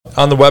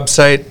on the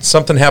website.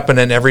 Something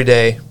happening every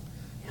day.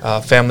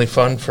 Family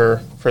fun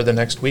for the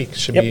next week.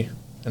 Should be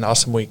an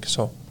awesome week.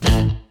 So.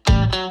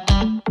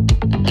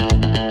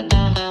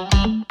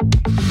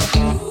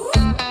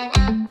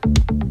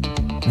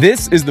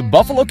 This is the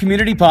Buffalo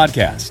Community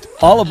Podcast,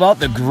 all about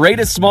the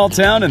greatest small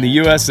town in the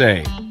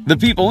USA, the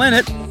people in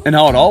it, and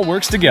how it all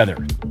works together.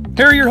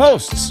 Here are your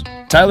hosts,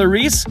 Tyler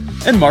Reese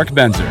and Mark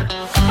Benzer.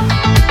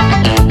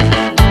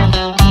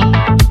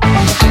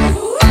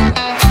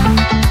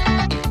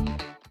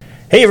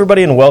 Hey,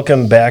 everybody, and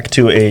welcome back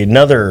to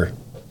another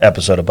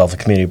episode of Buffalo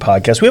Community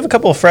Podcast. We have a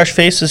couple of fresh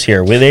faces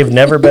here. They've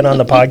never been on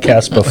the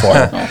podcast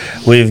before.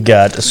 We've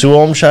got Sue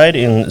Olmscheid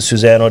and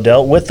Suzanne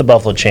Odell with the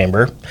Buffalo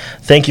Chamber.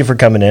 Thank you for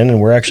coming in, and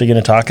we're actually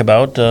going to talk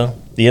about the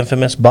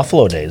infamous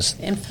Buffalo Days.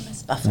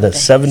 The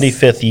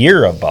 75th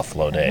year of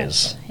Buffalo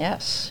Days.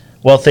 Yes.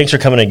 Well, thanks for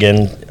coming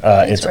again.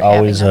 It's for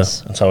always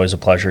having a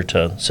pleasure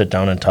to sit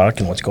down and talk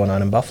and what's going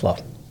on in Buffalo.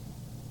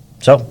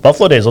 So,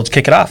 Buffalo Days, let's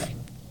kick it off.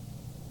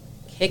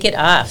 Kick it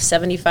off,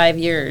 75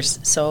 years.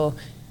 So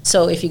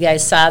if you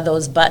guys saw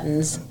those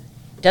buttons,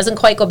 it doesn't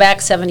quite go back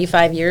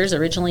 75 years.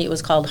 Originally it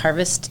was called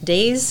Harvest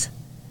Days.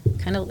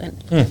 Kind of,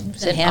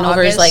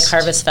 Hanover is like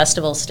Harvest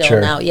Festival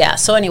still now. Yeah,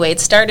 so anyway, it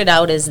started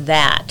out as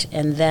that.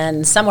 And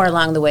then somewhere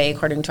along the way,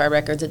 according to our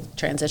records, it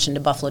transitioned to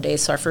Buffalo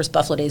Days. So our first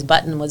Buffalo Days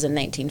button was in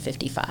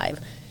 1955.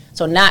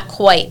 So not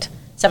quite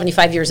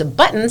 75 years of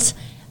buttons,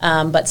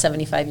 but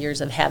 75 years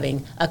of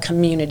having a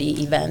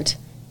community event.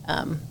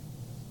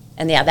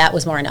 And yeah, that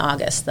was more in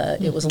August.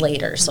 It was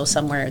later, so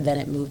somewhere then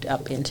it moved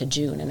up into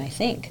June. And I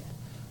think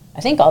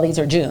all these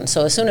are June.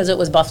 So as soon as it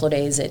was Buffalo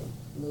Days, it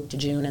moved to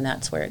June, and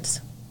that's where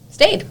it's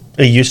stayed.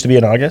 It used to be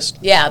in August?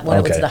 Yeah, when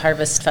it was the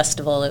Harvest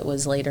Festival, it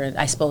was later.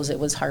 I suppose it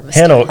was Harvest.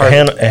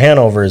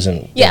 Hanover is in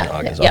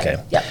August. Yeah,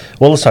 okay. Yeah.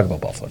 Well, let's talk about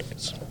Buffalo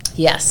Days.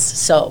 Yes.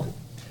 So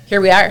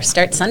here we are.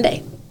 Start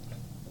Sunday,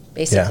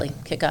 basically.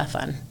 Kick off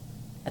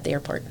at the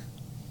airport.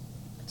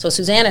 So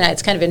Suzanne and I,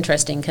 it's kind of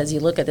interesting because you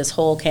look at this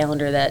whole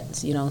calendar that,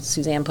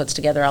 Suzanne puts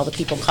together, all the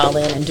people call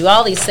in and do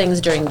all these things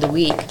during the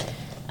week.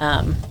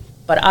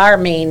 But our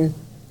main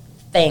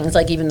things,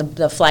 like even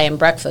the fly-in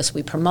breakfast,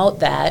 we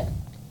promote that.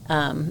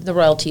 The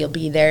royalty will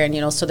be there,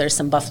 and, so there's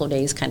some Buffalo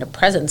Days kind of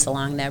presence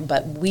along there,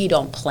 but we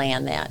don't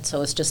plan that.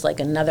 So it's just like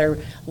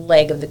another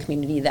leg of the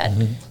community that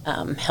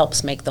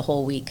helps make the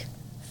whole week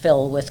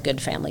fill with good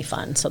family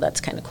fun. So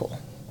that's kind of cool.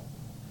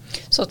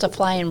 So it's a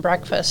fly-in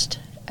breakfast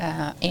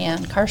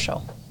and car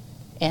show.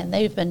 And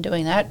they've been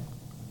doing that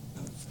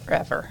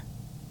forever.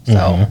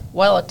 So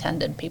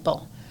well-attended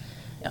people.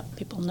 Yeah,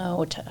 people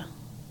know to.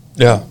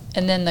 Yeah.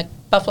 And then the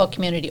Buffalo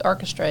Community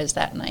Orchestra is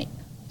that night.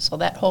 So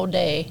that whole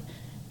day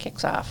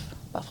kicks off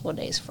Buffalo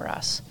Days for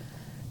us.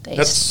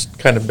 That's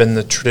kind of been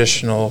the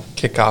traditional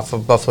kickoff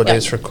of Buffalo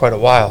Days for quite a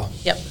while.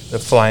 Yep. The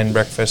flying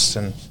breakfast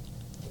and,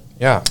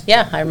 yeah.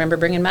 Yeah, I remember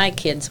bringing my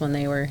kids when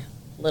they were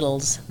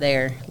littles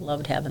there.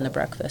 Loved having the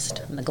breakfast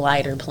and the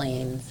glider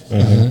planes.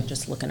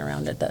 Just looking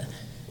around at the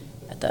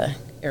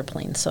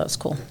airplanes, so it was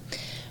cool.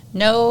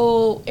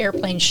 No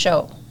airplane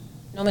show.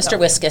 No Mr.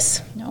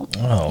 Whiskus. No,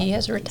 Oh. he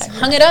has retired.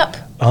 Hung it up.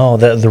 Oh,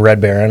 the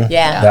Red Baron?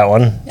 Yeah. That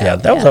one? Yeah,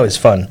 that was always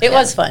fun. It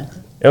was fun.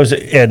 It was,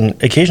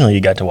 and occasionally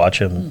you got to watch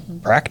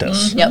him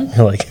practice. Yep.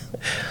 You're like,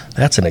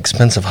 that's an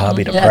expensive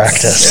hobby to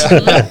Yes.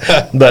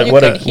 practice. But You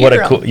what could a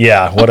hear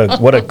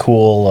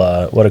cool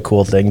what a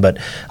cool thing. But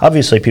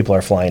obviously people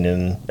are flying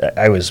in.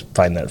 I always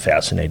find that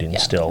fascinating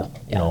still.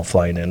 Yeah.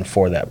 Flying in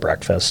for that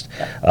breakfast.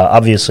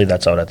 Obviously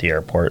that's out at the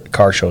airport.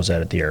 Car shows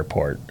at the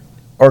airport.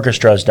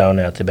 Orchestra's down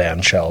at the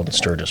band shell in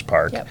Sturgis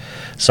Park. Yep.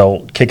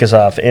 So kick us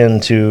off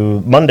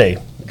into Monday.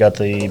 We got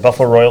the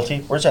Buffalo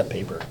Royalty. Where's that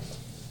paper?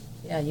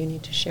 Yeah, you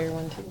need to share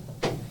one too.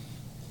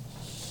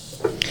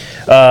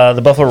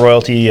 The Buffalo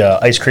Royalty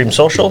Ice Cream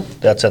Social.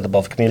 That's at the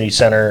Buffalo Community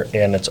Center,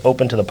 and it's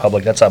open to the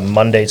public. That's on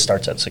Monday.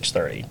 Starts at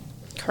 6:30.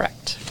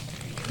 Correct.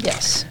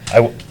 Yes.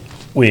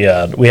 We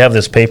have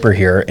this paper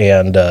here,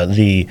 and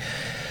the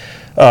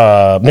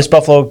Miss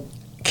Buffalo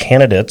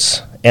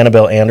candidates: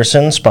 Annabelle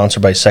Anderson,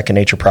 sponsored by Second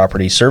Nature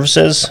Property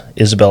Services;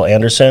 Isabel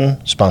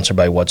Anderson, sponsored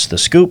by What's the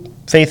Scoop;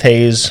 Faith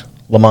Hayes,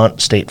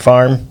 Lamont State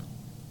Farm;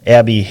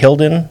 Abby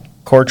Hilden,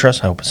 Core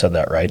Trust. I hope I said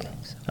that right.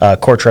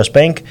 Core Trust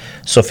Bank;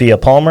 Sophia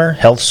Palmer,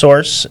 Health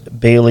Source;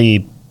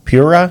 Bailey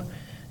Pura,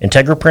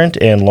 IntegraPrint;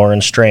 and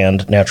Lauren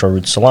Strand, Natural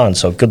Roots Salon.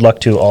 So good luck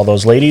to all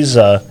those ladies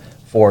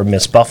for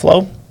Miss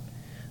Buffalo.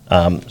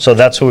 So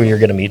that's who you're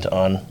going to meet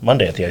on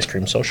Monday at the Ice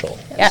Cream Social.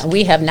 Yeah,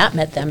 we have not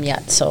met them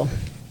yet, so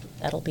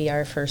that'll be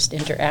our first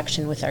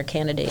interaction with our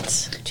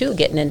candidates, too,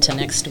 getting into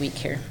next week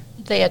here.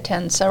 They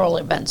attend several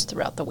events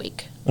throughout the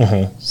week.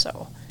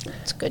 So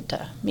it's good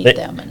to meet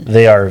them. And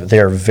They are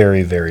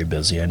very, very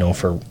busy. I know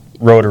for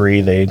Rotary,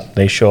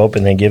 they show up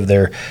and they give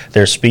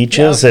their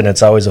speeches, and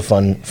it's always a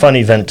fun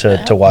event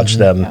to watch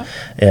them.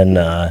 And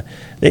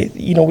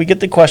we get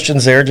the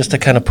questions there just to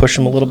kind of push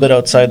them a little bit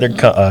outside their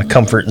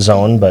comfort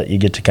zone, but you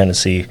get to kind of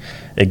see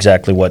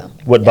exactly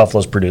what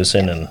Buffalo's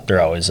producing, and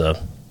they're always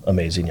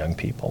amazing young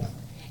people.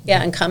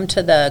 Yeah, and come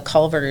to the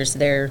Culvers.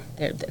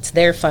 It's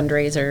their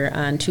fundraiser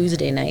on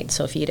Tuesday night.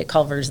 So if you eat at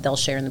Culvers, they'll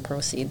share in the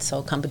proceeds.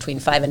 So come between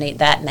 5 and 8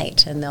 that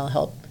night, and they'll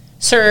help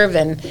serve.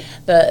 And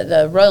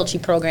the royalty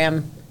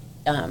program,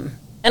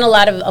 and a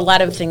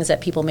lot of things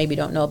that people maybe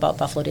don't know about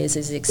Buffalo Days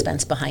is the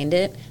expense behind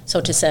it.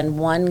 So to send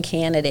one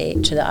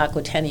candidate to the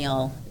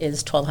Aquatennial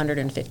is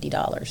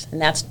 $1,250,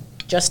 and that's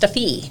just a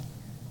fee.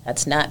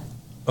 That's not.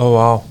 Oh,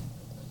 wow.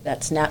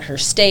 That's not her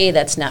stay,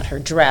 that's not her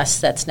dress,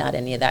 that's not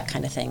any of that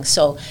kind of thing.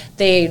 So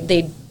they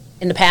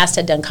in the past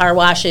had done car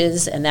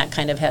washes, and that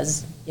kind of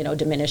has,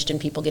 diminished in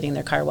people getting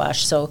their car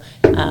washed. So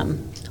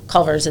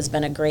Culver's has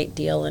been a great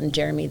deal, and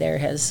Jeremy there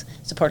has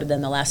supported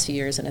them the last few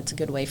years, and it's a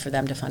good way for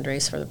them to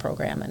fundraise for the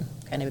program and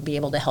kind of be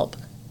able to help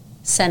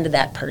send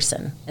that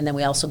person. And then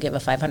we also give a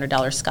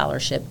 $500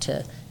 scholarship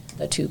to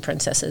the 2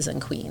 princesses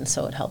and queens,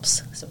 so it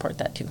helps support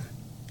that too.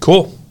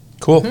 Cool.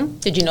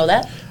 Did you know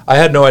that? I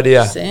had no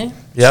idea. See?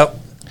 Yep.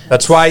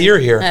 That's why you're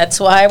here.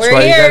 That's why we're That's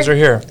why here. you guys are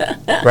here,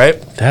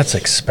 right? That's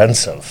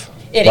expensive.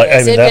 It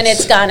is, and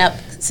it's gone up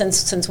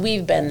since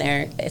we've been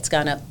there. It's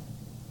gone up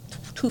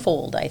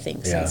twofold, I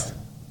think, since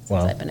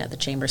Wow. I've been at the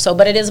chamber. So,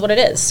 but it is what it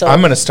is. So I'm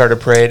going to start a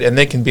parade, and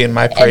they can be in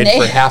my parade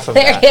for half of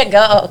there that. you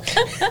go.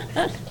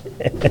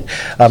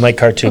 My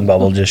cartoon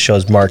bubble just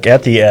shows Mark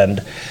at the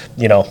end,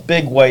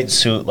 big white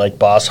suit like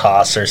Boss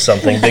Haas or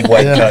something, big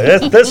white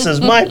coat. This is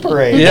my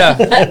parade.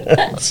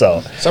 Yeah.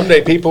 So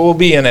Someday people will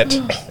be in it.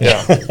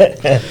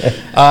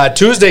 Yeah.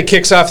 Tuesday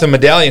kicks off the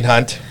medallion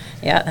hunt.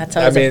 Yeah, that's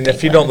I always mean, a big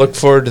if you one. don't look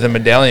forward to the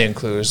medallion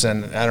clues,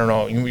 then I don't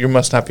know. You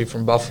must not be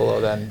from Buffalo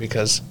then,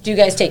 because Do you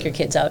guys take your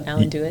kids out now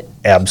and do it?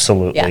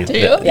 absolutely. Yeah. Do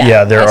you?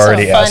 Yeah, they're That's a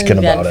already fun asking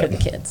event about for it. the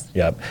kids.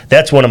 Yep.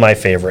 That's one of my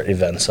favorite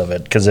events of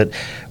it because it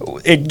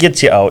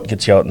gets you out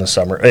in the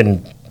summer.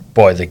 And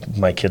boy,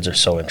 my kids are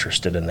so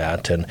interested in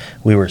that. And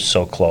we were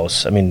so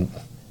close. I mean,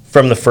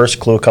 from the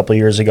first clue a couple of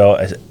years ago,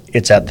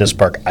 it's at this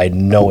park. I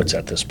know it's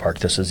at this park.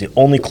 This is the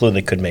only clue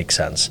that could make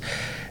sense.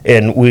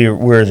 And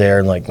we're there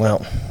and like,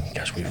 well,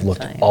 gosh, we've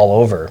looked Fine.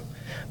 all over.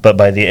 But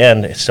by the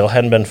end, it still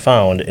hadn't been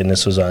found, and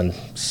this was on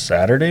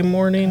Saturday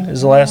morning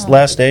is the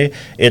last day.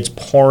 It's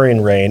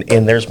pouring rain,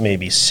 and there's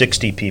maybe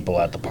 60 people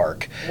at the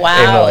park. Wow,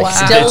 And we're it's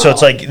like, still- so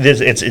it's like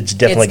this. It's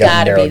definitely It's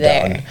got gotta be narrowed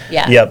there. down.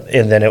 Yeah. Yep.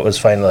 And then it was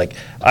finally like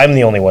I'm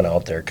the only one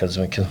out there because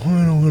I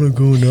don't want to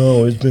go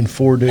now. It's been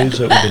 4 days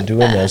that we've been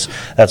doing this.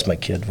 That's my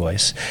kid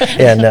voice.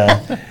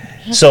 And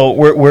so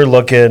we're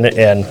looking,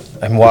 and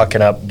I'm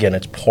walking up again.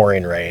 It's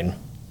pouring rain.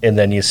 And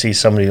then you see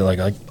somebody like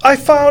I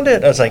found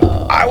it. I was like,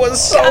 I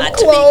was so got to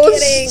be close.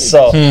 kidding.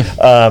 So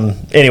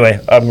anyway,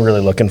 I'm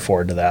really looking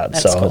forward to that.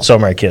 That's So cool. some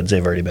of my kids,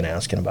 they've already been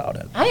asking about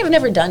it. I have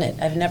never done it.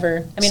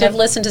 I've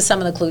listened to some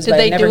of the clues, Did but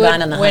they I've never do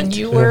gone it on the when hunt.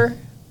 you were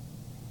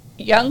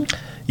young?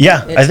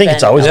 Yeah, I It's think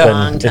it's been always a been.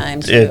 long time,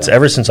 It's too.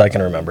 ever since I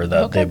can remember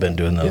that Okay. they've been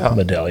doing the Yeah.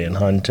 medallion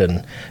hunt.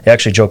 And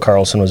actually, Joe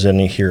Carlson was in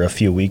here a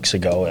few weeks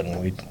ago,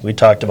 and we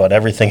talked about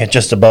everything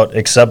just about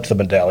except the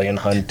medallion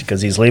hunt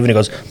because he's leaving. He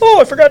goes, "Oh,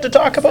 I forgot to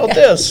talk about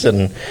this,"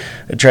 and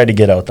I tried to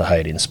get out the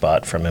hiding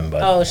spot from him,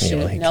 but Oh,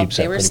 shoot. he No, keeps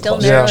they that were pretty still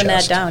close to the narrowing that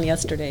chest. down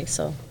yesterday,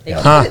 so they,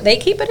 Yeah. they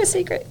keep it a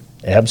secret.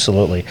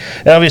 Absolutely.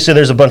 And obviously,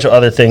 there's a bunch of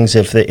other things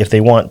if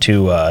they want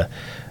to,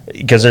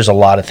 because there's a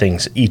lot of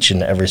things each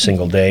and every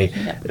single day.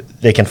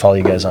 They can follow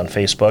you guys on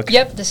Facebook.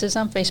 Yep, this is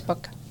on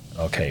Facebook.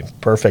 Okay,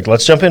 perfect.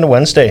 Let's jump into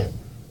Wednesday.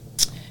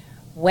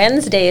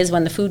 Wednesday is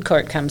when the food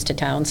court comes to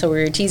town, so we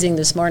were teasing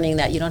this morning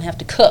that you don't have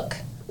to cook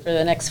for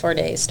the next 4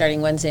 days,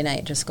 starting Wednesday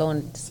night. Just go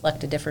and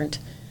select a different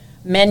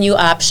menu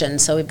option.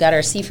 So we've got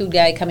our seafood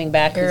guy coming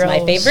back, who's my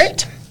Girls.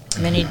 favorite.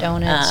 Mini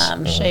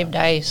donuts, shaved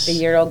ice, The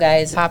Euro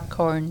guys,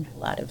 popcorn. a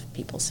lot of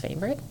people's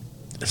favorite.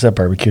 Is that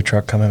barbecue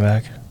truck coming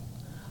back?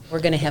 We're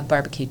going to have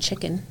barbecue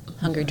chicken,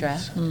 hungry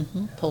draft,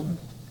 pulled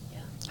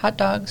Hot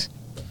dogs,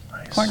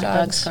 corn hot dogs,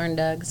 dogs. corn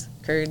dogs,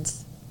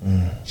 curds,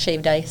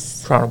 shaved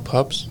ice. Prawn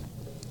pups.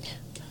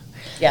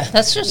 Yeah.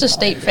 That's just a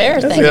state fair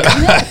thing.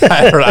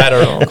 I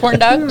don't know. Corn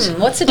dogs.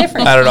 What's the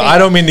difference? I don't know. I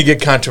don't mean to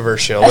get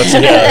controversial. Let's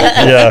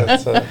Yeah.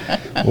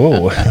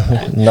 Whoa,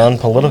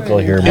 non-political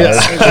here,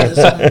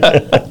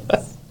 Mike.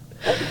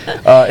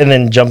 And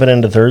then jumping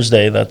into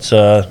Thursday, that's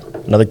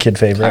another kid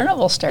favorite.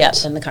 Carnival starts.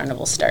 Yes, and the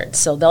carnival starts.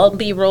 So they'll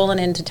be rolling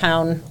into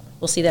town.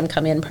 We'll see them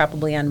come in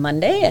probably on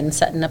Monday and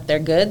setting up their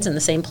goods in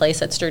the same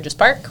place at Sturgis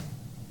Park.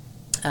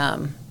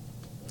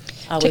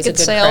 Always Ticket a good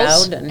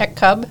sales crowd. And, at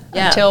Cub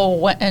Yeah.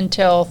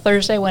 until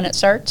Thursday when it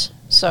starts.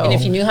 So and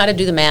if you knew how to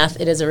do the math,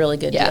 it is a really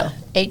good yeah,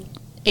 deal.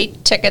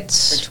 eight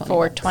tickets For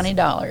for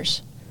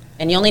 $20.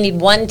 And you only need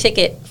one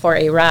ticket for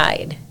a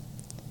ride.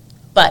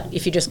 But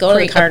if you just go to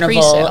the A carnival,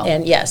 pre-sale.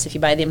 and yes, if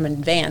you buy them in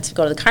advance, if you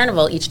go to the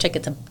carnival, each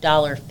ticket's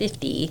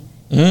 $1.50,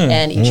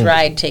 and each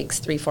ride takes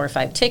 3, 4,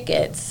 5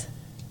 tickets.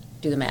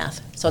 Do the math.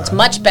 So it's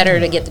much better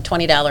to get the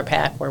 $20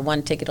 pack, where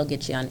one ticket will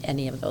get you on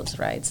any of those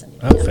rides.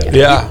 And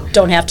Yeah.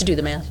 don't have to do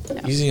the math.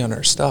 Easy on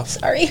our stuff.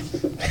 Sorry,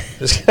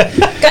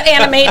 got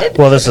animated.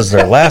 Well, this is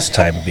their last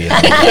time being.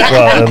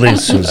 Well, at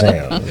least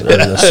Suzanne.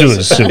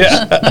 Sue's.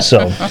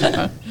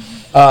 So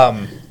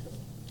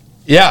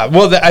Yeah,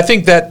 well, I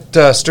think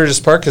that Sturgis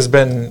Park has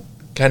been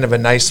kind of a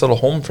nice little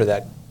home for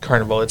that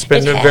carnival. It's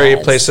been It in various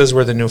has. places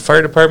where the new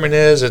fire department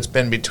is. It's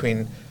been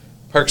between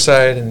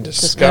Parkside and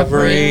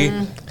Discovery.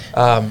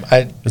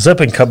 Was that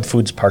up in Cub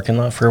Foods parking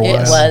lot for a It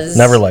while? was.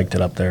 Never liked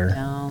it up there.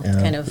 No, Yeah.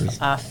 kind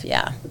of off,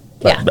 yeah.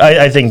 But Yeah,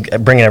 I think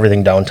bringing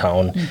everything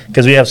downtown,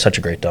 because we have such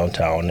a great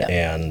downtown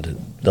and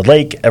the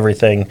lake,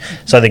 everything.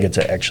 So I think it's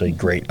actually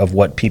great of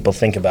what people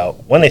think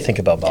about when they think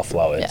about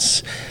Buffalo.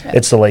 It's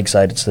the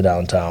lakeside, it's the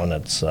downtown.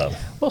 It's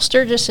Well,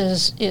 Sturgis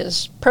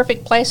is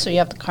perfect place. So you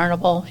have the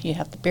carnival, you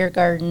have the beer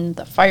garden,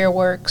 the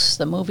fireworks,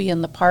 the movie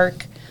in the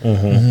park.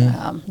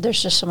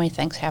 There's just so many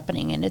things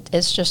happening, and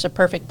it's just a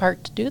perfect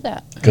park to do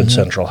that. good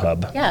central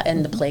hub. yeah,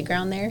 and the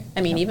playground there.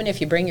 I mean, even if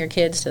you bring your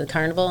kids to the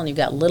carnival and you've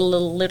got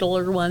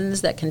littler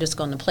ones that can just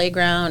go on the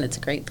playground, it's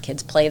great. The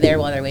kids play there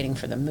while they're waiting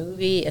for the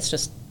movie. It's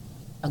just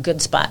a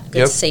good spot, good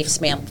Yep. safe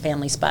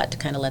family spot to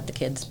kind of let the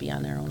kids be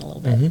on their own a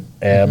little bit.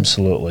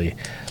 Absolutely.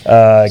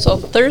 So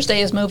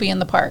Thursday is movie in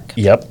the park.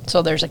 Yep.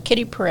 So there's a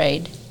kiddie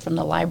parade from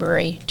the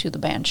library to the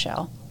band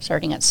shell,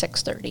 starting at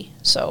 6:30.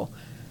 So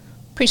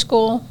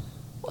preschool,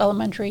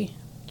 elementary,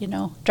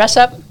 dress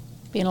up,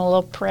 be in a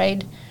little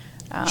parade.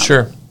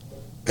 Sure.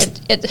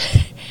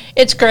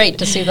 It's great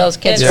to see those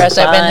kids It's dress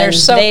up, and they're fun.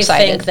 so they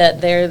excited. think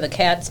that they're the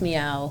cat's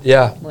meow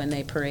Yeah. when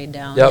they parade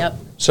down. Yep.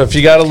 So if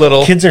you got a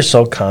little, Kids are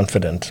so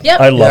confident. Yep,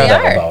 I love they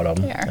that are. about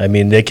them. They are. I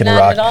mean, they can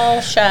Not at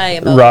all shy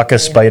about rock a it.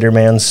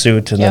 Spider-Man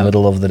suit in the Yep.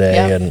 middle of the day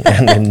Yep.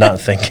 and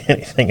not think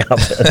anything of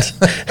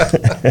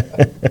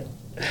it.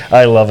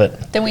 I love it.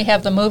 Then we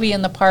have the movie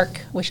in the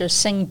park, which is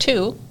Sing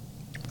 2.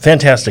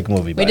 Fantastic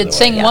movie, by We the did way.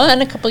 Sing Yeah.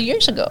 1 a couple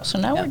years ago, so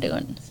now Yeah. we're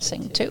doing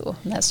Sing 2.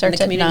 And that And starts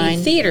the at community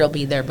 9. theater will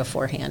be there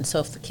beforehand. So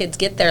if the kids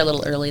get there a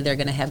little early, they're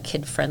going to have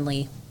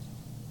kid-friendly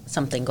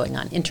something going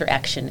on,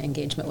 interaction,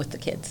 engagement with the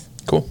kids.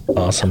 cool.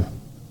 Awesome.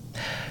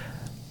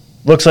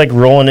 Looks like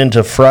rolling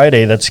into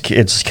Friday.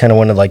 It's kind of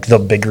when like the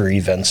bigger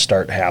events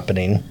start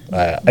happening.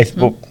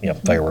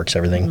 Fireworks,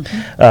 everything.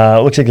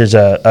 Looks like there's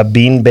a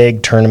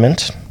beanbag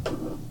tournament.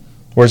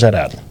 Where's that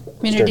at?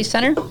 Community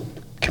Center?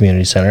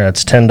 Community Center.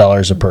 That's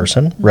 $10 a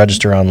person.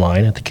 Register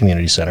online at the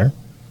Community Center.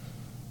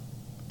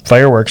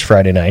 Fireworks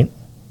Friday night.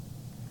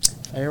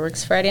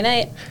 Fireworks Friday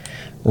night.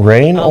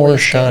 Rain or Always good.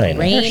 shine.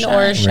 Rain or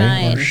Rain or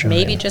shine. shine.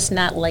 Maybe just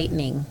not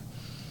lightning.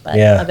 But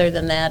Yeah. other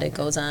than that, it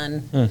goes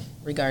on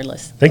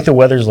regardless. I think the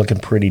weather's looking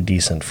pretty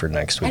decent for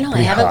next week. I know, I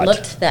Pretty haven't hot.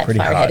 looked that Pretty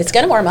far hot. ahead. It's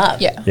going to warm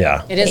up. Yeah.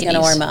 Yeah. It is going to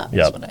 80s. warm up.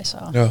 Yeah. That's what I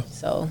saw. Yeah.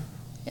 So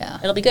Yeah.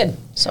 it'll be good.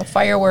 So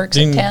fireworks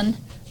Ding. at 10.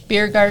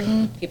 Beer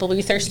garden, People will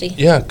be thirsty.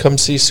 Yeah, come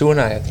see Sue and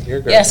I at the beer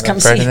garden Yes, on come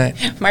Friday see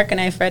night. Mark and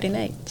I Friday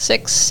night.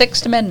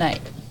 6 to midnight.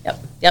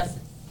 Yep.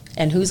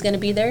 And who's going to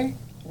be there?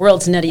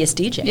 World's nuttiest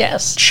DJ.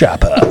 Yes.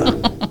 Chopper.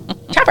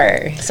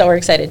 Chopper. So we're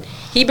excited.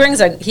 He brings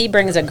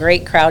a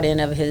great crowd in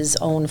of his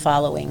own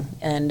following,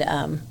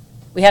 and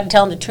we had to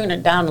tell him to tune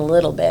it down a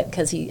little bit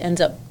because he ends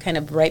up kind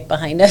of right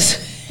behind us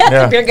at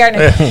Yeah. the beer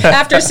garden.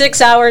 After 6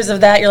 hours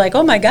of that, you're like,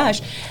 oh my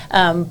gosh!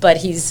 But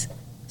he's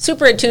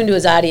super attuned to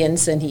his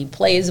audience, and he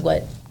plays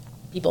what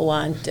people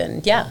want,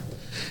 and yeah,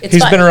 it's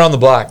He's fun. been around the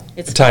block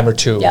It's a time or fun.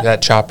 two. Yeah.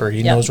 That Chopper,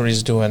 he Yeah. knows what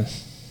he's doing.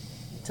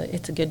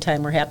 It's a good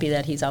time. We're happy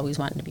that he's always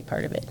wanting to be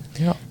part of it.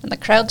 Yeah. And the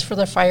crowds for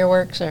the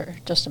fireworks are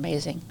just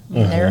amazing. I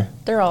mean,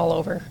 they're all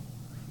over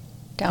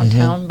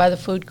downtown by the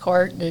food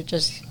court. They're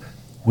just.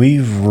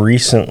 We've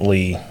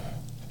recently.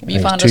 Have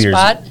you found a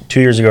spot? 2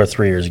 years ago or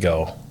 3 years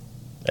ago,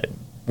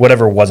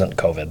 whatever wasn't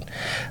COVID,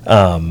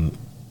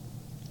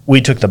 we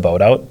took the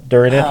boat out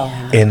during it,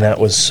 Oh. and that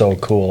was so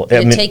cool.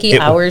 Did it take you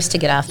hours to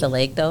get off the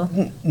lake, though?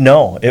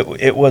 No,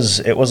 it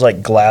was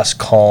like glass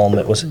calm.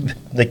 It was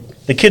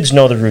the kids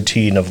know the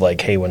routine of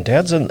like, hey, when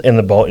Dad's in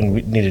the boat and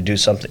we need to do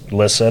something,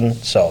 listen.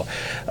 So,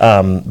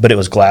 but it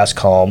was glass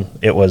calm.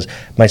 It was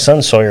my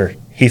son Sawyer.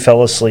 He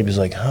fell asleep. He's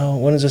like, oh,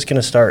 when is this going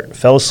to start?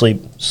 Fell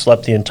asleep,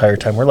 slept the entire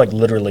time. We're like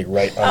literally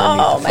right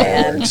underneath the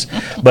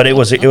fireworks. But it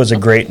was a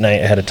great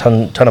night. It had a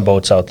ton of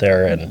boats out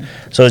there, and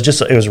so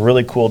it was a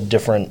really cool,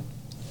 different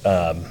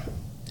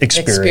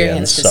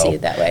experience. to So see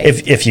it that way.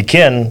 if you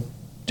can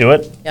do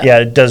it, Yep. yeah,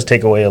 it does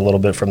take away a little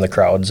bit from the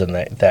crowds and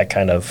that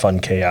kind of fun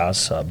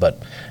chaos. But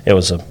it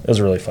was a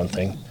really fun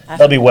thing.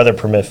 That'll be weather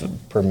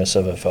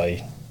permissive if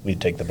we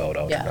take the boat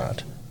out Yeah. or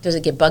not. Does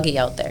it get buggy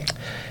out there?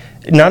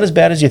 Not as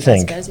bad as you As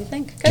think. bad as you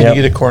think? Can Yep.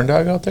 you get a corn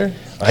dog out there?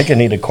 I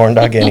can eat a corn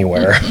dog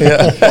anywhere.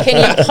 Can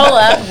you pull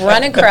up,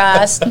 run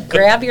across,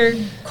 grab your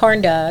corn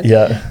dog,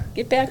 Yeah.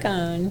 get back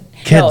on?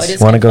 Kids, it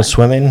is want to kinda go fun.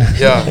 swimming?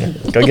 Yeah.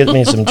 Go get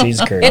me some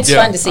cheese curds. It's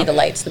Yeah. fun to see the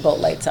lights, the boat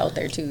lights out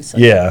there too. So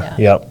Yeah,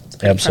 yep, It's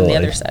pretty absolutely.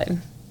 From the other side,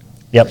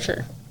 Yep. for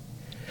sure.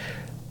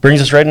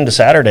 Brings us right into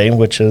Saturday,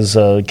 which is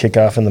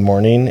kickoff in the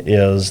morning,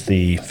 is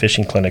the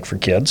fishing clinic for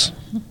kids.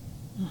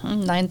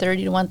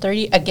 9:30 to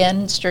 1:30.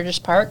 Again, Sturgis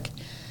Park.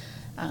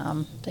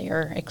 They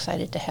are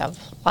excited to have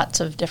lots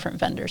of different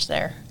vendors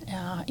there.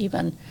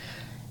 Even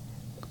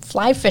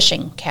fly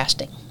fishing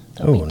casting.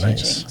 They'll Oh, be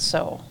nice. teaching.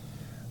 So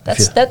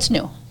feel- that's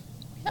new.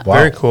 Wow.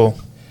 Very cool.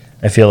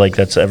 I feel like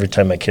that's every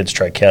time my kids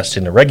try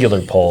casting a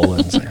regular pole.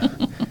 And it's like,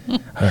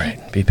 all right,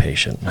 be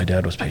patient. My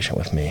dad was patient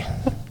with me.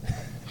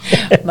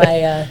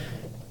 my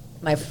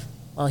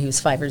well, he was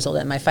 5 years old,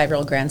 and my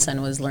 5-year-old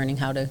grandson was learning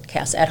how to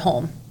cast at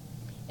home.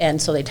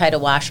 And so they tied a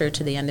washer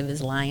to the end of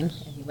his line,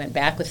 and he went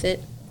back with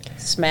it,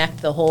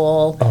 smacked the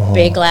whole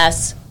bay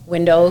glass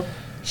window,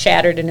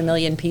 shattered in a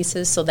million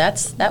pieces. So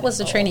that was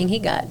the training he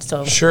got.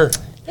 So Sure.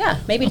 yeah,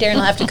 maybe Darren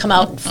will have to come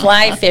out and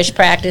fly fish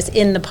practice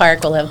in the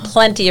park. We'll have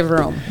plenty of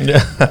room.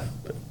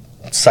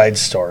 Side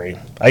story.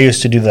 I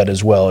used to do that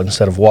as well.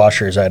 Instead of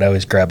washers, I'd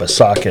always grab a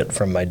socket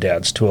from my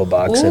dad's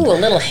toolbox. Ooh, and a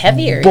little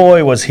heavier.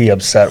 boy, was he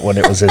upset when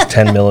it was his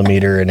 10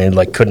 millimeter and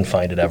he couldn't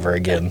find it ever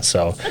again.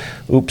 So,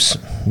 oops.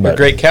 You're But a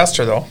great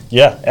caster, though.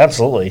 yeah,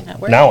 absolutely. That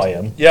worked. Now I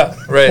am. Yeah,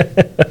 right.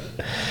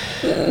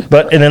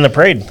 But and then the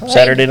parade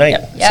Saturday night,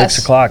 Yep. Yes.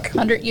 6 o'clock.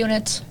 100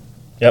 units.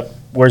 Yep.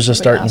 Where's the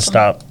start and awesome.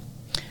 stop?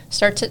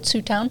 Starts at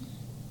Siouxtown.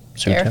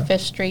 There, Siouxtown? 5th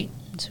Street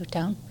in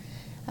Siouxtown.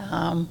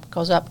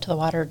 Goes up to the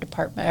water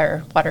department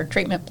or water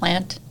treatment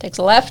plant. Takes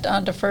a left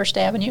onto First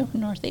Avenue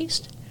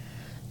northeast.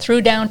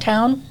 Through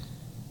downtown.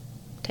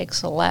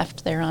 Takes a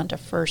left there onto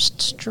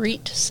First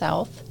Street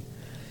south.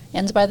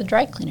 Ends by the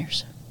dry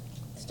cleaners.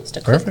 Just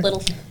a quick Perfect.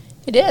 little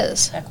It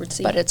is. backward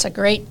seat. But it's a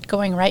great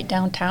going right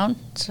downtown.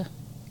 It's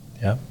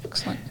Yeah.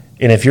 excellent.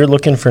 And if you're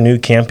looking for new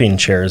camping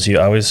chairs, you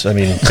always,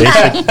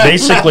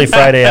 basically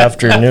Friday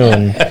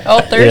afternoon. Oh,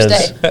 Thursday.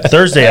 Is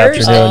Thursday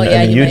afternoon. Oh,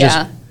 yeah, I mean, you you just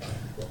Yeah.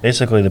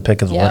 basically the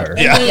pick of the Yeah. litter.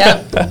 Yeah.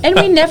 And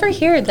we never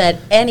hear that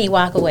any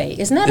walk away.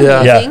 Isn't that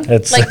Yeah. amazing? Yeah,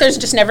 it's- like there's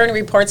just never any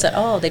reports that,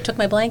 oh, they took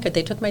my blanket,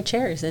 they took my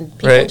chairs, and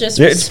people Right. just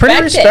It's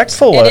pretty respect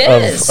respectful it.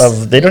 It is.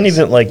 of they don't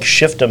even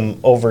shift them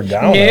over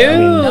down.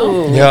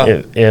 No.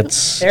 Yeah.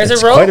 It's There's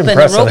it's a rope, quite and the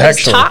impressive rope is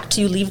actually. taut.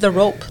 You leave the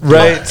rope.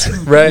 Right,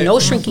 taut. right. No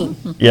shrinking.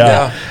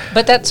 Yeah,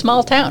 But that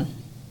small town.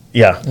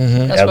 yeah,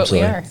 That's absolutely. what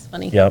we are. It's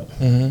funny. Yep.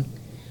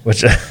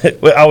 Which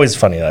always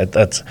funny.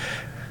 That's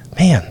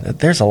man.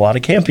 There's a lot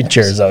of camping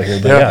chairs out here,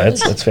 but Yeah. yeah,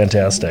 it's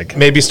fantastic.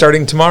 Maybe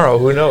starting tomorrow.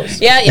 Who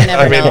knows? Yeah, you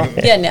never I mean- know.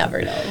 You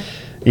never know.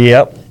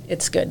 Yep.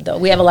 It's good though.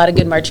 We have a lot of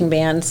good marching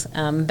bands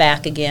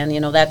back again.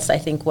 You know, that's I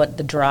think what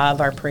the draw of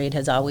our parade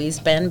has always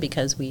been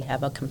because we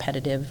have a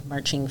competitive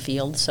marching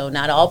field. So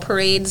not all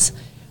parades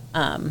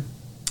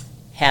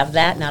have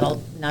that.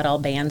 Not all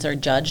bands are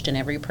judged in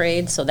every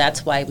parade. So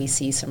that's why we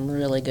see some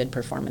really good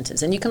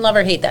performances. And you can love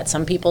or hate that.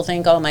 Some people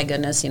think, oh my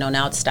goodness,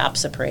 now it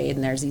stops a parade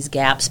and there's these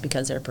gaps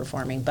because they're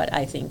performing. But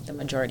I think the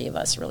majority of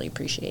us really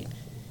appreciate.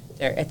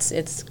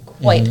 It's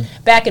quite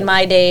back in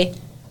my day.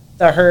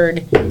 The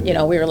herd, we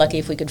were lucky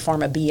if we could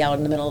form a B out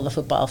in the middle of the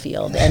football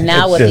field. And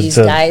now what It's these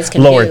a guys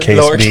can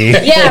lowercase do. b.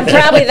 Yeah,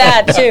 probably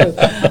that too.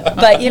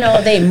 But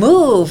they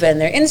move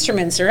and their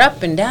instruments are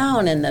up and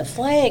down and the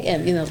flag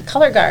and the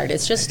color guard.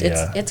 It's just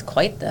Yeah. it's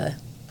quite the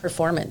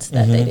performance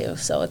that they do.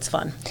 So it's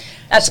fun.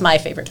 That's my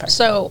favorite part.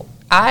 So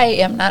I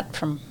am not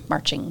from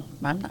marching.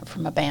 I'm not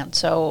from a band.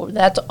 So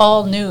that's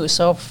all new.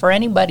 So for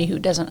anybody who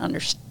doesn't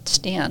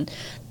understand,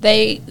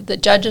 the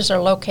judges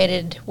are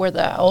located where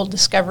the old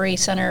Discovery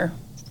Center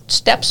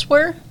steps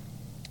were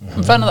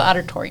in front of the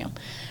auditorium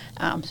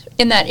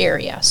in that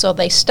area. So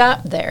they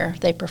stop there.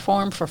 They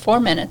perform for 4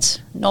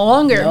 minutes. No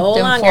longer No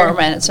than longer. 4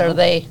 minutes or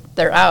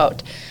they're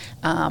out.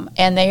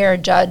 And they are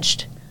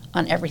judged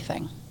on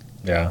everything.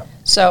 Yeah.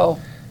 So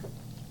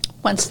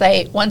once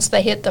they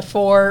hit the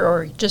 4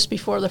 or just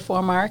before the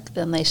 4 mark,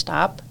 then they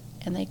stop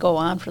and they go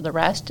on for the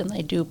rest and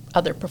they do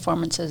other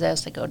performances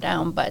as they go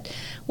down. But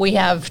we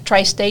have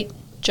tri-state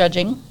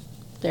judging.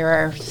 There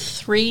are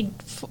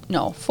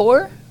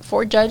 4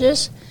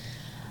 judges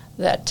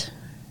that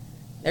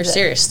They're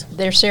serious.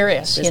 they're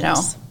serious,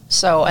 Business.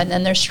 So, and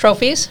then there's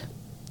trophies.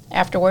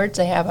 Afterwards,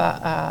 they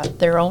have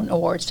their own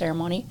award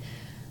ceremony.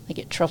 They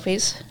get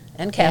trophies.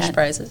 And cash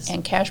prizes.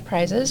 And cash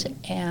prizes.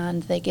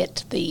 And they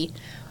get the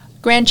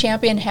grand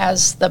champion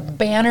has the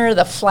banner,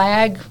 the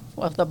flag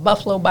of the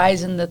Buffalo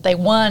Bison that they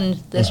won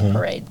this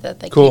parade that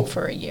they Cool. keep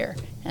for a year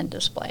and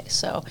display.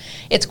 So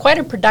it's quite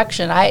a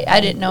production.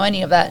 I didn't know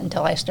any of that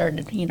until I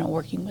started,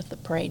 working with the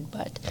parade,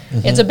 but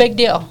it's a big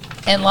deal.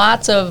 And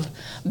lots of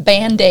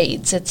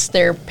Band-Aids. It's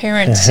their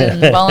parents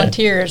and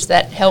volunteers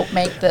that help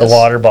make this. The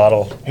water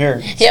bottle.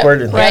 Here, Yep,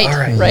 squirt it. right, All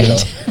right. right.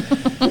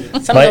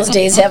 Some of those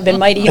days have been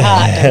mighty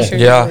hot. I'm sure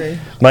Yeah. you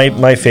were.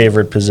 My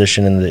favorite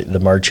position in the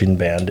marching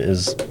band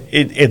is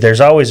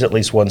there's always at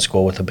least one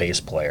school with a bass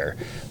player,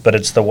 but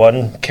it's the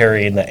one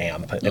carrying the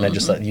amp, and I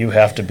just thought you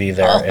have to be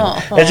there.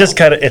 And it's just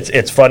kind of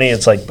it's funny.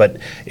 It's like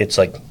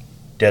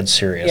dead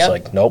serious. Yep.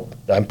 Like nope,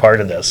 I'm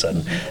part of this,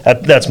 and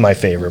that's my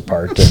favorite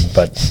part.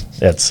 But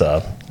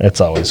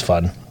it's always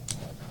fun.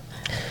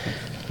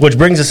 Which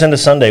brings us into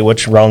Sunday,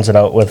 which rounds it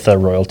out with the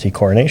royalty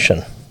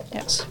coronation.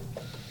 Yes.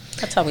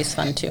 That's always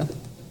fun too.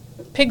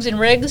 Pigs and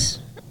Rigs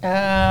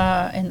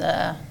in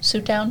the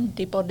Siouxtown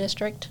Depot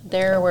District,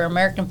 there where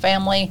American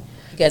Family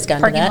You guys gone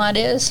to parking that? lot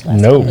is. Last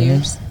No. couple of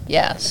years?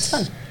 Yes.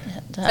 fun.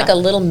 It's like a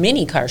little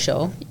mini car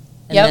show.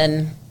 And Yep.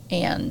 then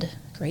And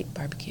great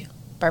barbecue.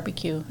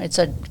 barbecue. It's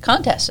a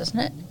contest, isn't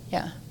it?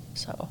 Yeah.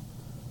 So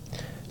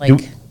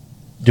Like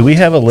Do we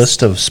have a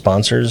list of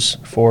sponsors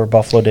for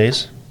Buffalo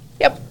Days?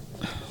 yep,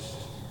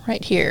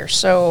 right here.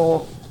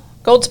 So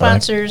gold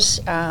sponsors,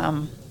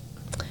 the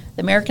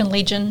American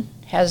Legion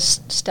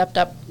has stepped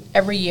up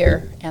every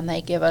year, and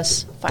they give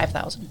us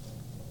 $5,000.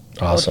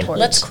 Awesome.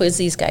 Let's quiz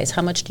these guys.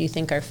 How much do you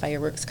think our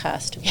fireworks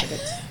cost?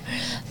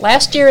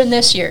 Last year and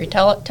this year,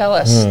 tell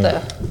us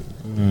the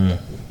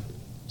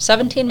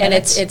 17 And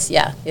minutes. it's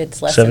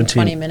less 17. than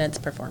 20 minutes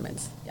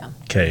performance. Yeah,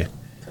 Okay.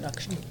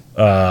 production.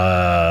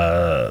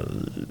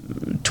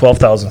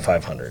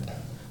 12,500.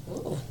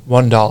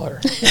 $1. Oh,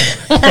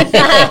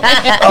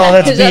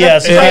 that's Is that a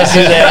BS. You can't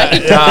do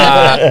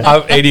that.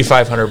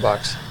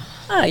 $8,500.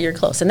 Ah, you're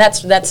close, and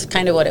that's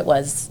kind of what it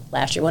was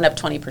last year. Went up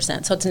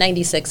 20%, so it's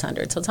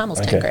 9,600. So it's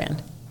almost 10 Okay.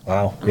 grand.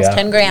 Wow. Almost Yeah.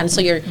 10 grand. So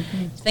you're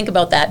think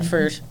about that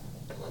for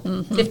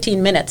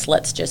 15 minutes.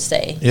 Let's just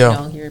say. Yeah. You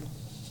know, you're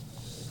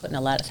putting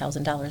a lot of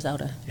 $1,000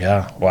 out of.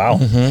 Yeah. Wow.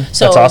 Mm-hmm.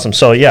 So That's awesome.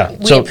 So yeah.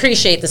 We So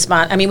appreciate the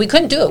spot. I mean, we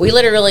couldn't do it. We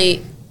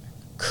literally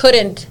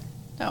couldn't.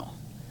 No.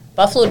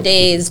 Buffalo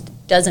Days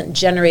doesn't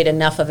generate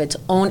enough of its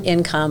own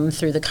income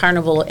through the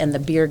carnival and the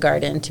beer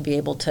garden to be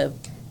able to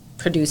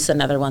produce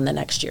another one the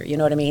next year. You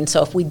know what I mean?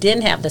 So if we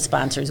didn't have the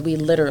sponsors, we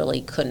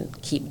literally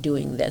couldn't keep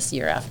doing this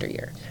year after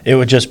year. it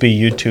would just be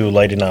you two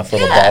lighting off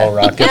little bottle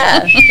rockets. Yeah,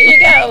 there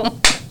you go.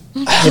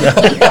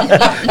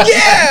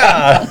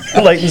 Yeah.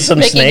 Lighting some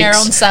Making snakes.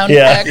 our own sound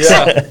Yeah.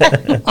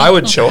 effects. I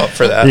would show up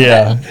for that.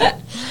 Yeah.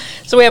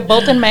 So we have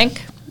Bolton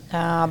Menk,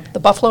 the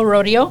Buffalo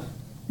Rodeo.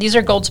 These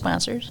are gold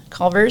sponsors.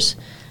 Culver's,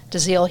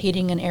 DeZiel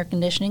Heating and Air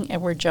Conditioning,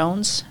 Edward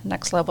Jones,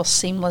 Next Level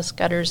Seamless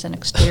Gutters and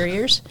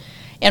Exteriors,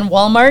 and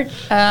Walmart,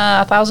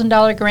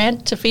 $1,000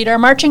 grant to feed our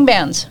marching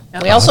bands.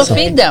 We also Awesome.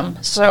 feed them.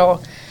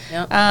 So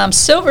Yep.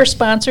 silver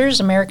sponsors,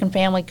 American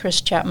Family,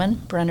 Chris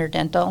Chapman, Brenner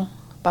Dental,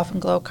 Buff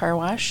and Glow Car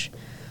Wash,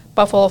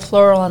 Buffalo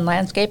Floral and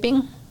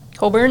Landscaping,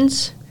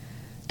 Coburn's,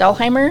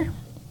 Dahlheimer,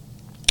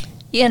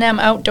 E&M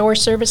Outdoor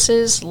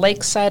Services,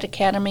 Lakeside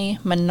Academy,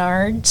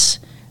 Menards,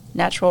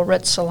 Natural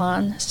Roots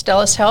Salon,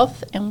 Stellus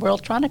Health, and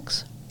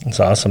Worldtronics. It's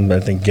awesome. I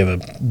think give a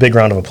big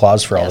round of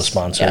applause for all the Yes.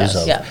 sponsors. Yes,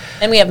 of- yeah.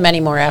 And we have many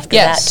more after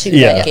Yes. that too.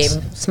 Yeah. That Yes.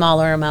 gave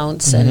smaller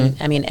amounts, and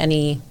I mean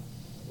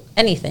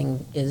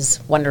anything is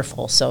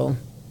wonderful. So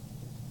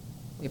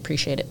we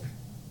appreciate it.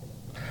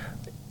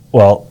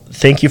 Well,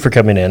 thank you for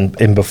coming in.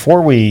 And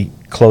before we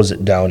close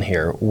it down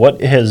here,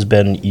 what has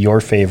been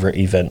your favorite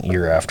event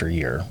year after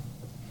year?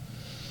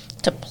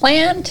 To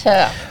plan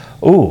to,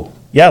 Ooh,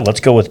 yeah, let's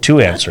go with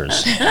two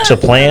answers. To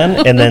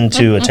plan and then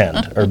to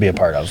attend or be a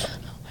part of.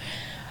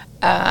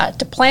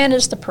 to plan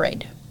is the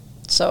parade.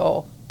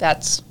 So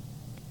that's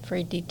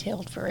very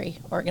detailed, very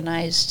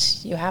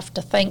organized. You have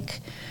to think.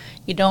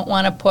 You don't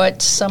want to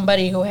put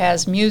somebody who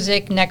has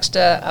music next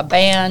to a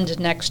band,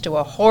 next to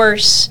a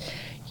horse.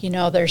 You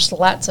know, there's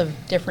lots of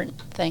different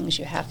things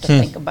you have to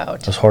think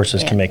about. Those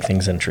horses can And- make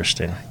things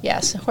interesting.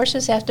 Yes,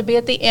 horses have to be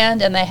at the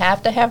end, and they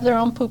have to have their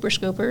own pooper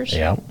scoopers.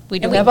 Yeah. We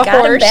do And we have a got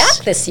 'em horse.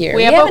 back this year.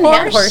 We have haven't a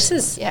had horse.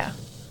 horses. Yeah.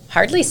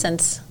 Hardly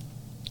since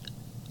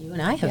you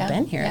and I have Yeah,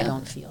 been here. I yeah,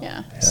 don't feel.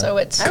 Yeah. So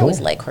it's I always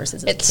like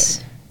horses as a it's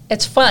kid.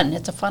 it's fun.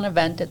 It's a fun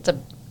event. It's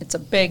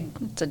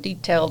a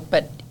detailed,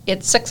 but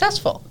it's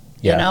successful.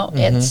 Yeah. You know,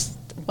 it's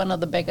one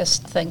of the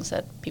biggest things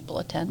that people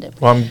attend.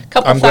 Well,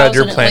 Couple I'm glad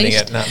you're thousand at planning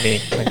least. it, not me.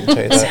 I can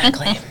tell you that.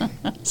 Exactly.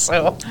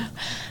 So,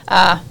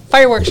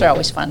 fireworks are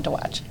always fun to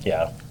watch.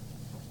 Yeah.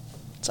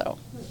 So,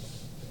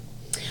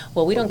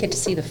 Well, we don't get to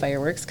see the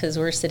fireworks because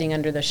we're sitting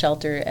under the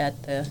shelter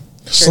at the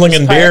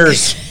Slinging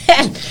Service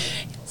Park.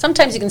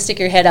 Sometimes you can stick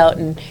your head out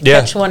and Yeah.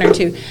 catch one or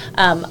two.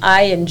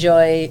 I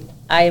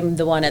am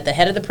the one at the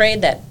head of the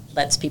parade that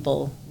lets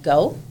people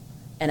go,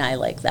 and I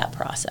like that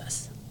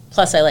process.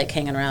 Plus, I like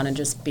hanging around and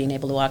just being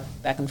able to walk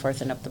back and forth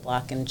and up the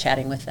block and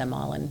chatting with them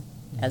all and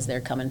as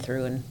they're coming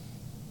through, and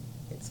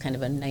it's kind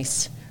of a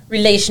nice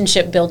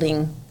relationship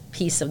building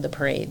piece of the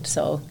parade.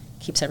 So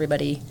keeps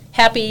everybody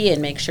happy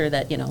and make sure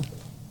that, you know,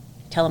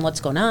 tell them what's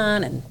going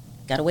on and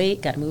gotta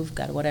wait, gotta move,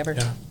 gotta whatever.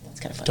 Yeah. It's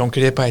kind of fun. Don't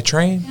get hit by a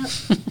train.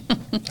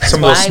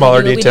 Some of Why those we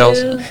smaller do what we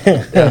details.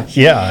 do.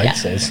 Yeah, I'd Yeah.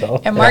 say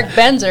so. and Mark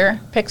Benzer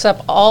picks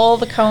up all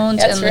the cones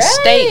That's and the right,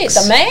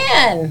 stakes. the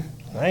man.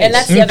 Nice. And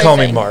that's You the can other call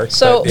thing. me Mark.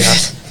 So, but yeah.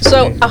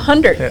 so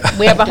 100.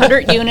 We have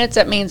 100 units.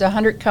 That means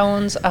 100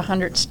 cones,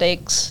 100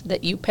 stakes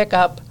that you pick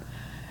up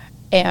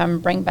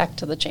and bring back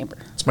to the chamber.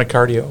 It's my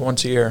cardio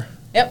once a year.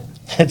 Yep.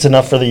 It's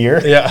enough for the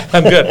year? Yeah,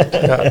 I'm good.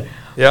 Yeah.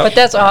 Yep. But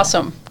that's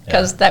awesome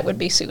because that would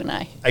be Sue and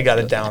I. I got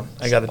it down.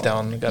 I got it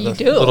down. I got You a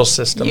do. little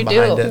system You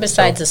behind do. it.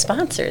 Besides so. the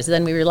sponsors,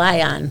 then we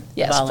rely on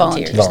Yes,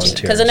 volunteers. volunteers.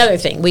 Because another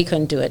thing, we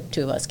couldn't do it.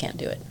 Two of us can't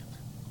do it.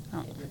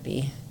 It would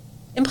be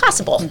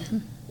impossible,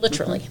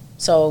 literally.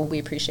 So we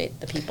appreciate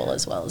the people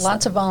as well as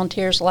Lots of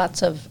volunteers,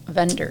 lots of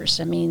vendors.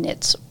 I mean,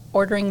 it's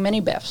ordering mini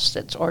biffs,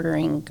 it's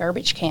ordering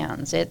garbage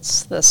cans,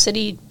 it's the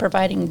city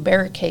providing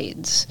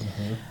barricades,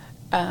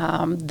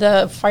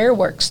 the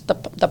fireworks, the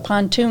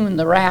pontoon,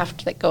 the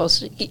raft that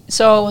goes.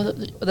 So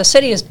the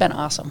city has been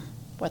awesome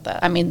with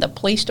that. I mean, the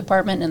police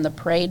department and the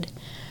parade.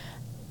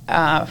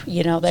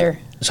 They're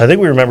So I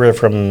think we remember it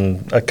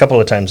from a couple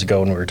of times ago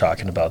when we were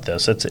talking about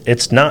this.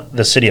 It's not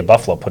the city of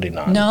Buffalo putting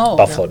on No,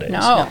 Buffalo no, Days.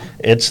 no.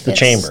 It's the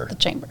chamber. The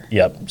chamber.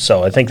 Yep.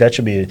 So I think that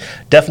should be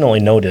definitely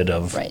noted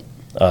of Right.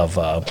 of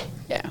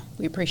Yeah,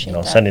 We appreciate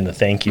that. sending the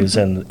thank yous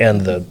and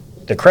the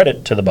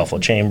credit to the Buffalo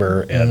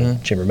Chamber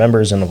and chamber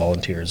members and the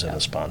volunteers and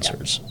the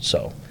sponsors.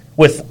 So,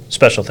 with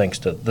special thanks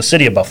to the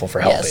city of Buffalo for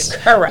helping. Yes,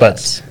 correct.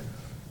 But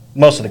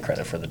most of the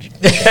credit for the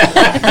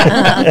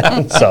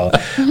so,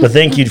 but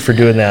thank you for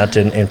doing that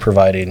and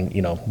providing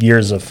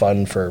years of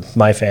fun for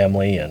my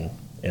family and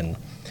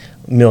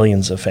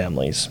millions of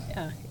families.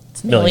 Yeah.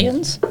 It's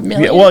Millions?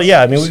 Yeah, well,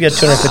 yeah, I mean we've got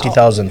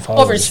 250,000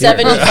 followers. over here.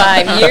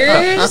 75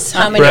 years.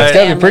 How many Right. It's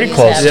gotta be pretty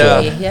families close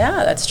have to we? Yeah,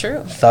 that's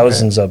true.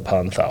 Thousands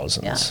upon Yeah,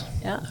 thousands.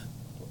 yeah.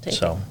 We'll take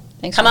So,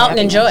 it. Thanks Come for out and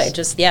having enjoy. us.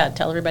 Just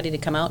tell everybody to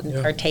come out and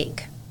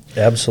partake.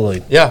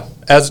 absolutely. Yeah.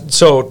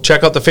 So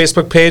check out the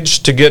Facebook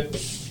page to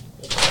get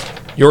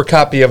your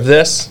copy of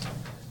this.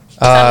 It's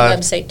on the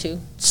website too.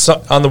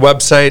 On the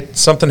website,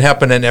 something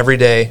happening every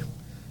day.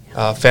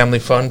 Family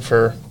fun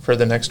for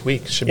the next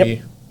week. Should Yep.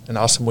 be an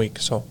awesome week.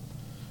 So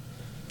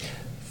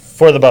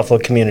For the Buffalo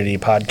Community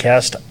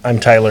Podcast, I'm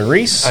Tyler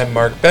Reese. I'm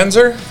Mark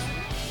Benzer.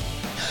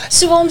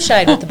 Sue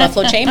Olmscheid with the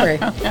Buffalo Chamber.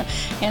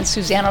 And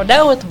Suzanne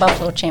Odell with the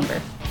Buffalo Chamber.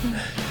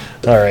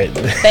 All right.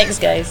 Thanks,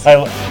 guys.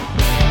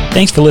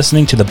 Thanks for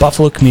listening to the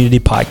Buffalo Community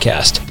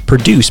Podcast,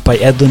 produced by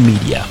Edlin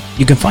Media.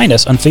 You can find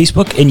us on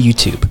Facebook and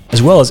YouTube,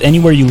 as well as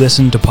anywhere you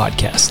listen to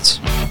podcasts.